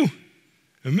 You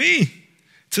and me.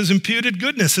 It's his imputed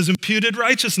goodness, his imputed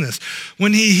righteousness.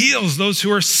 When he heals those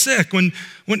who are sick, when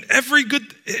every good,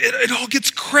 it all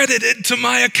gets credited to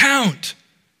my account.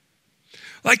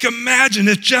 Like imagine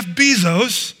if Jeff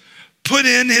Bezos put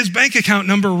in his bank account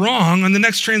number wrong on the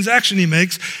next transaction he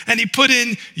makes, and he put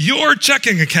in your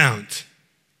checking account.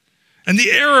 And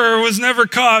the error was never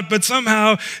caught, but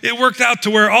somehow it worked out to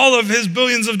where all of his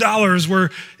billions of dollars were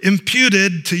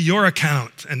imputed to your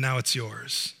account, and now it's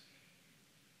yours.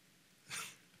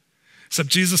 Except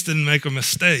Jesus didn't make a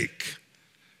mistake.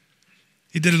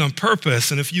 He did it on purpose,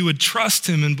 and if you would trust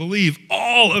him and believe,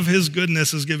 all of his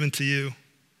goodness is given to you.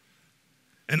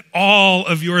 And all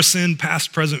of your sin,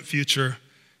 past, present, future,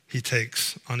 he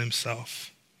takes on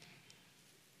himself.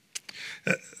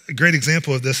 A great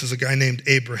example of this is a guy named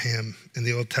Abraham in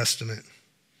the Old Testament.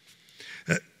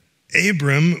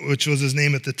 Abram, which was his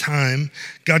name at the time,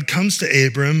 God comes to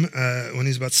Abram when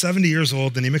he's about 70 years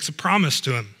old, and he makes a promise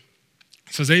to him.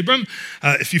 He says, Abram,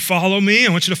 if you follow me,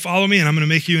 I want you to follow me, and I'm going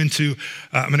to make you into,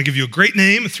 I'm going to give you a great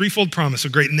name, a threefold promise, a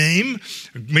great name,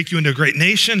 make you into a great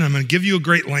nation, and I'm going to give you a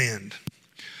great land.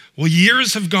 Well,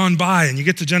 years have gone by, and you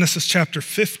get to Genesis chapter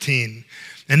 15,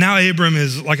 and now Abram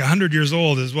is like 100 years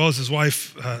old, as well as his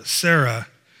wife, Sarah.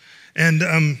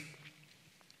 And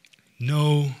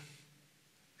no,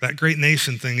 that great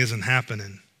nation thing isn't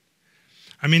happening.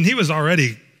 I mean, she was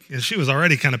already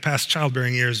kind of past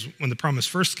childbearing years when the promise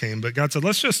first came, but God said,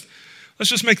 let's just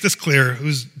make this clear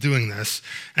who's doing this.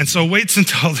 And so waits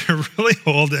until they're really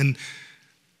old and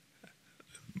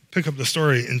pick up the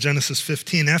story in Genesis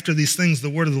 15. After these things, the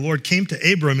word of the Lord came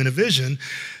to Abram in a vision.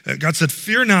 God said,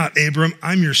 fear not, Abram,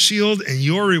 I'm your shield and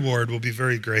your reward will be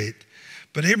very great.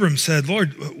 But Abram said,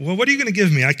 Lord, well, what are you going to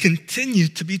give me? I continue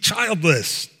to be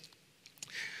childless.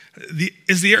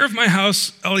 Is the heir of my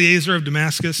house Eliezer of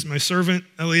Damascus, my servant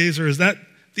Eliezer? Is that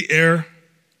the heir?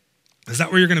 Is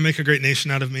that where you're going to make a great nation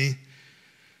out of me?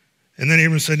 And then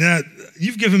Abram said,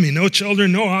 you've given me no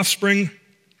children, no offspring.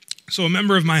 So a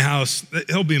member of my house,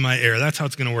 he'll be my heir. That's how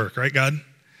it's going to work, right, God?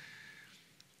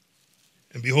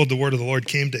 And behold, the word of the Lord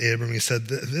came to Abram. He said,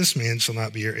 this man shall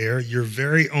not be your heir. Your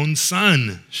very own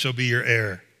son shall be your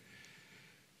heir.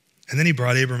 And then he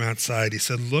brought Abram outside. He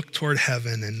said, look toward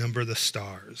heaven and number the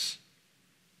stars.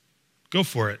 Go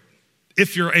for it,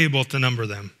 if you're able to number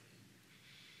them.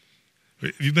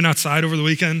 Have you been outside over the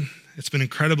weekend? It's been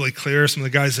incredibly clear. Some of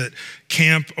the guys at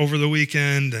camp over the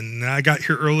weekend, and I got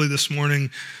here early this morning.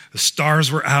 The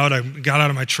stars were out. I got out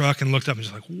of my truck and looked up and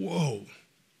just like, whoa.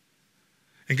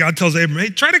 And God tells Abram, hey,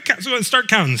 try to count, so start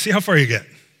counting, see how far you get.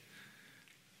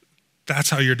 That's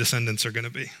how your descendants are going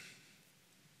to be.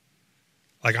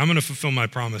 Like, I'm going to fulfill my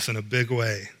promise in a big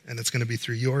way, and it's going to be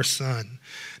through your son.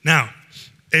 Now,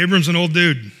 Abram's an old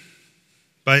dude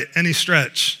by any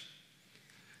stretch.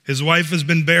 His wife has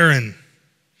been barren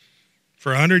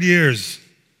for 100 years.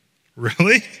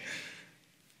 Really?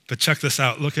 But check this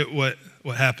out. Look at what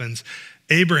happens.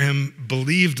 Abraham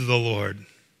believed the Lord.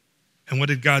 And what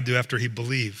did God do after he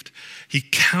believed? He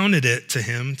counted it to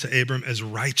him, to Abram, as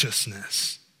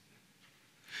righteousness.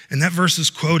 And that verse is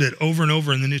quoted over and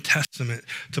over in the New Testament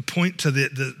to point to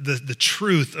the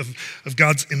truth of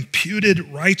God's imputed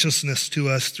righteousness to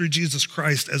us through Jesus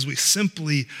Christ as we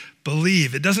simply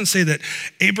believe. It doesn't say that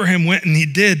Abraham went and he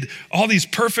did all these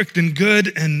perfect and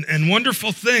good and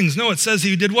wonderful things. No, it says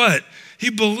he did what? He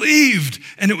believed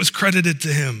and it was credited to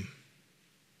him.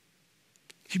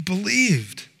 He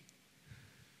believed.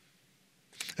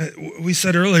 We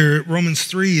said earlier, Romans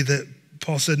 3, that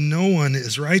Paul said, no one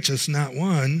is righteous, not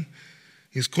one.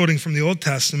 He's quoting from the Old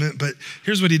Testament, but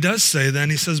here's what he does say then.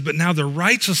 He says, but now the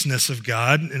righteousness of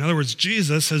God, in other words,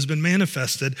 Jesus, has been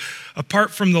manifested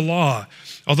apart from the law.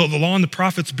 Although the law and the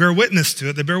prophets bear witness to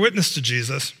it, they bear witness to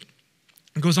Jesus.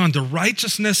 It goes on, the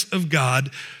righteousness of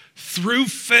God through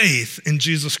faith in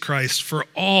Jesus Christ for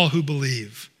all who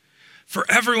believe. For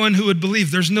everyone who would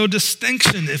believe, there's no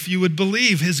distinction if you would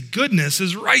believe. His goodness,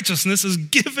 his righteousness is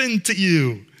given to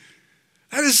you.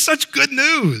 That is such good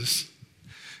news.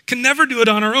 Can never do it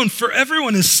on our own. For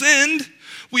everyone has sinned.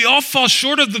 We all fall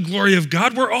short of the glory of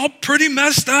God. We're all pretty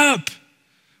messed up.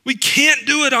 We can't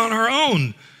do it on our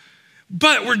own.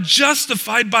 But we're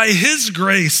justified by his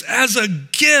grace as a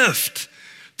gift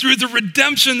through the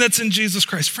redemption that's in Jesus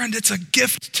Christ. Friend, it's a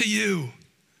gift to you.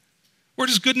 Where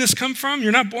does goodness come from?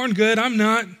 You're not born good. I'm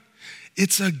not.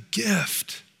 It's a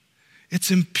gift.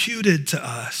 It's imputed to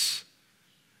us.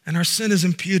 And our sin is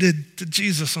imputed to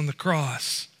Jesus on the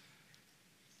cross.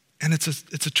 And it's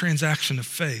a transaction of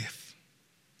faith.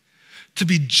 To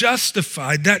be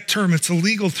justified, that term, it's a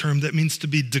legal term that means to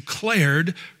be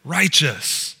declared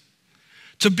righteous.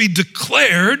 To be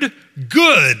declared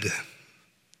good.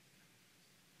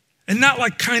 And not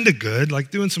like kind of good,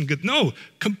 like doing some good. No,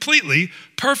 completely,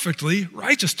 perfectly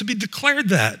righteous. To be declared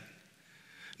that.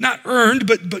 Not earned,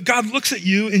 but God looks at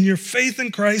you in your faith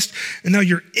in Christ, and now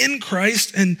you're in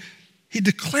Christ, and he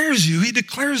declares you, he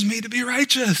declares me to be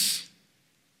righteous.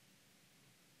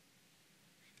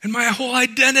 And my whole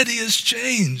identity has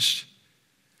changed.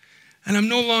 And I'm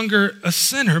no longer a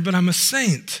sinner, but I'm a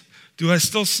saint. Do I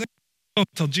still sin? No,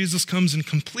 until Jesus comes and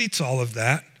completes all of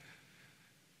that.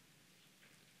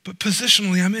 But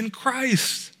positionally, I'm in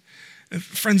Christ.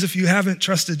 Friends, if you haven't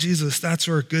trusted Jesus, that's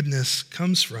where goodness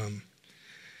comes from.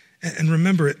 And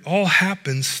remember, it all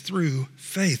happens through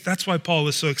faith. That's why Paul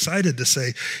was so excited to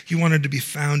say he wanted to be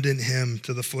found in him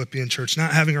to the Philippian church,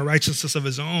 not having a righteousness of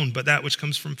his own, but that which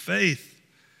comes from faith,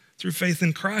 through faith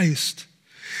in Christ.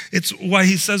 It's why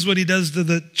he says what he does to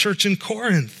the church in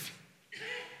Corinth.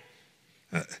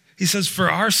 He says, for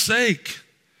our sake,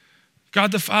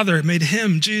 God the Father made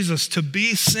him, Jesus, to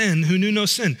be sin who knew no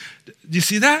sin. Do you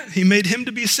see that? He made him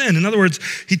to be sin. In other words,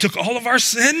 he took all of our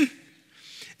sin,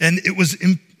 and it was,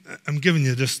 I'm giving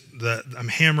you just I'm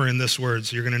hammering this word,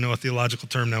 so you're going to know a theological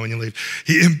term now when you leave.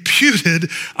 He imputed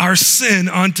our sin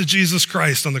onto Jesus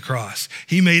Christ on the cross.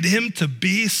 He made him to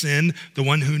be sin, the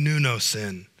one who knew no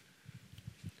sin.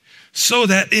 So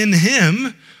that in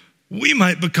him, we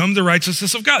might become the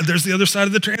righteousness of God. There's the other side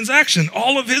of the transaction.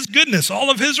 All of his goodness, all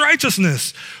of his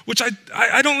righteousness, which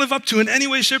I don't live up to in any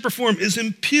way, shape, or form, is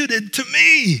imputed to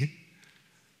me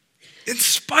in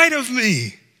spite of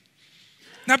me.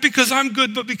 Not because I'm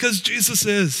good, but because Jesus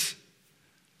is.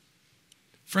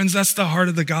 Friends, that's the heart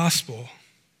of the gospel.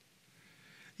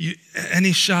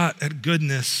 Any shot at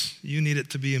goodness, you need it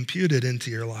to be imputed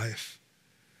into your life.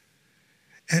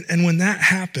 And when that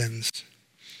happens,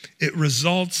 it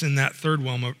results in that third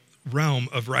realm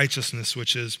of righteousness,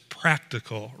 which is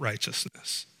practical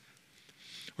righteousness.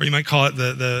 Or you might call it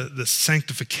the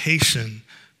sanctification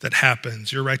that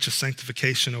happens, your righteous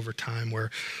sanctification over time,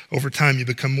 where over time you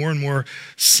become more and more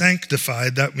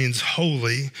sanctified. That means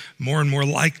holy, more and more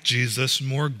like Jesus,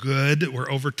 more good, where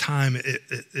over time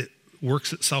it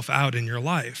works itself out in your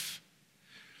life.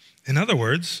 In other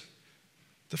words,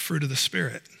 the fruit of the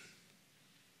Spirit.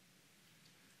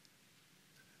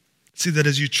 See that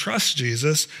as you trust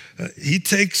Jesus,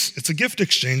 it's a gift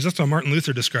exchange. That's how Martin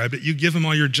Luther described it. You give him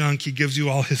all your junk, he gives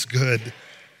you all his good.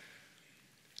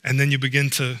 And then you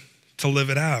begin to live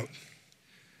it out.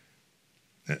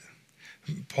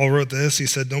 Paul wrote this, he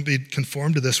said, don't be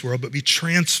conformed to this world, but be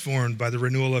transformed by the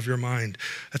renewal of your mind.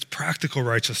 That's practical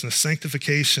righteousness,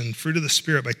 sanctification, fruit of the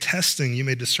Spirit. By testing, you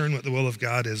may discern what the will of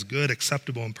God is, good,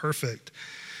 acceptable, and perfect.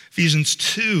 Ephesians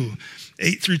 2,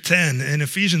 8 through 10. In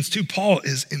Ephesians 2, Paul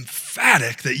is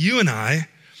emphatic that you and I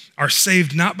are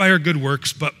saved not by our good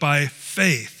works, but by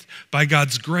faith, by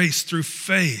God's grace through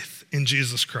faith in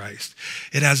Jesus Christ.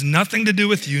 It has nothing to do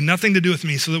with you, nothing to do with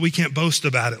me, so that we can't boast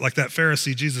about it, like that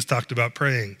Pharisee Jesus talked about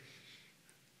praying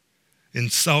in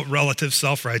relative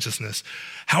self-righteousness.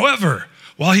 However,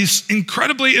 while he's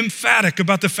incredibly emphatic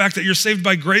about the fact that you're saved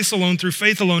by grace alone, through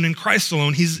faith alone, in Christ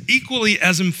alone, he's equally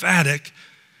as emphatic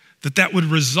that that would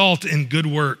result in good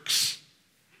works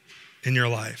in your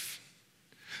life.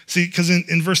 See, because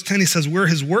in verse 10, he says, we're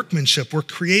his workmanship. We're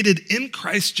created in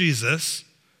Christ Jesus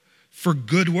for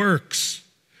good works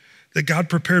that God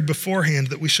prepared beforehand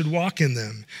that we should walk in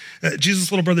them. Jesus'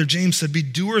 little brother James said, be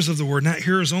doers of the word, not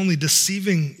hearers only,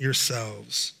 deceiving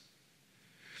yourselves.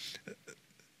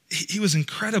 He was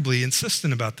incredibly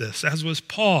insistent about this, as was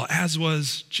Paul, as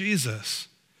was Jesus.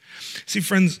 See,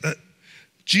 friends,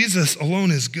 Jesus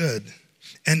alone is good.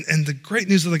 And the great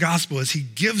news of the gospel is he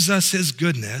gives us his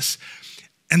goodness.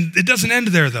 And it doesn't end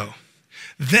there, though.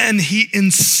 Then he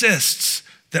insists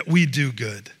that we do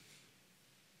good.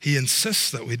 He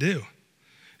insists that we do.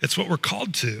 It's what we're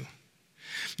called to.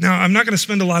 Now, I'm not going to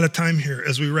spend a lot of time here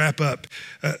as we wrap up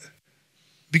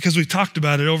because we've talked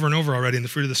about it over and over already in the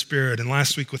fruit of the Spirit, and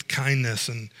last week with kindness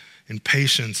and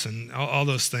patience and all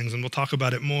those things, and we'll talk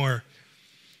about it more.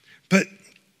 But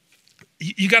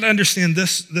you got to understand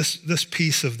this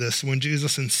piece of this when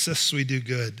Jesus insists we do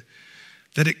good,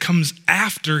 that it comes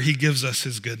after he gives us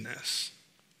his goodness.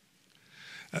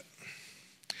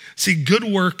 See, good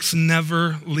works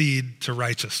never lead to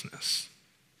righteousness.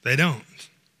 They don't.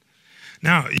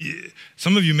 Now,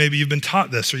 some of you, maybe you've been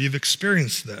taught this or you've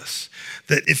experienced this,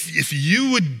 that if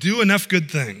you would do enough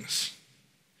good things,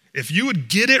 if you would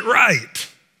get it right,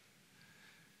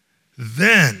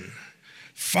 then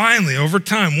finally, over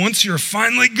time, once you're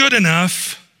finally good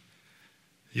enough,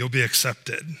 you'll be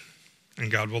accepted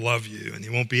and God will love you and he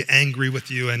won't be angry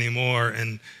with you anymore.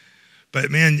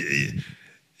 But man,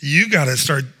 you got to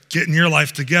start getting your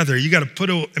life together. You got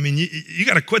to you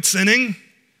got to quit sinning.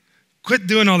 Quit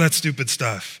doing all that stupid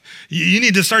stuff. You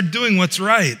need to start doing what's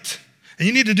right. And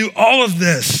you need to do all of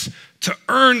this to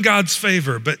earn God's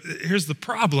favor. But here's the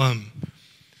problem.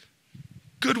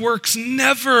 Good works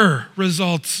never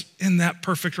results in that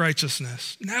perfect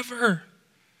righteousness. Never.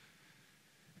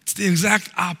 It's the exact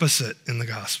opposite in the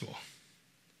gospel.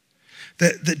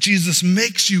 That Jesus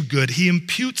makes you good. He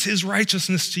imputes his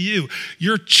righteousness to you.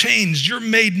 You're changed. You're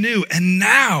made new. And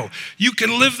now you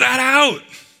can live that out.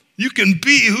 You can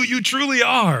be who you truly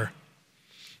are.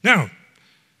 Now,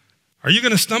 are you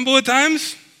going to stumble at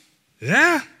times?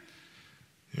 Yeah.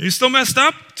 Are you still messed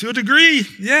up to a degree?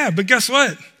 Yeah, but guess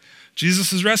what?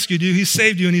 Jesus has rescued you. He's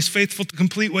saved you, and he's faithful to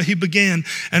complete what he began.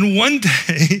 And one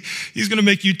day, he's going to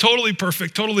make you totally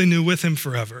perfect, totally new with him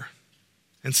forever.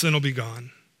 And sin will be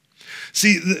gone.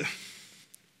 See,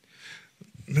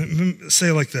 say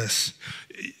it like this.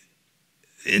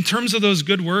 In terms of those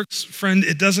good works, friend,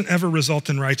 it doesn't ever result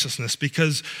in righteousness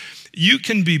because you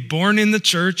can be born in the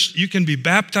church. You can be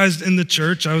baptized in the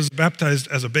church. I was baptized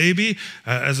as a baby,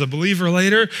 as a believer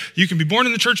later. You can be born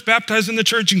in the church, baptized in the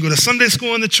church. You can go to Sunday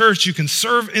school in the church. You can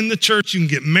serve in the church. You can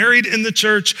get married in the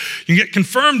church. You can get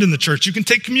confirmed in the church. You can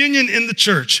take communion in the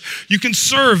church. You can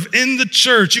serve in the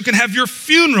church. You can have your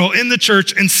funeral in the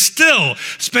church and still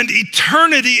spend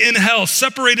eternity in hell,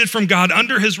 separated from God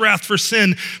under his wrath for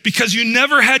sin because you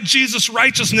never had Jesus'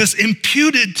 righteousness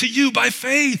imputed to you by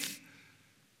faith.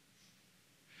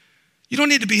 You don't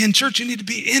need to be in church, you need to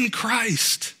be in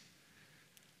Christ.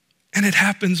 And it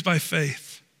happens by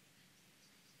faith.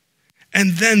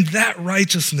 And then that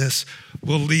righteousness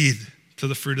will lead to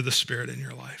the fruit of the Spirit in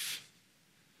your life.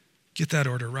 Get that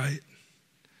order right.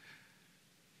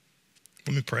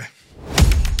 Let me pray.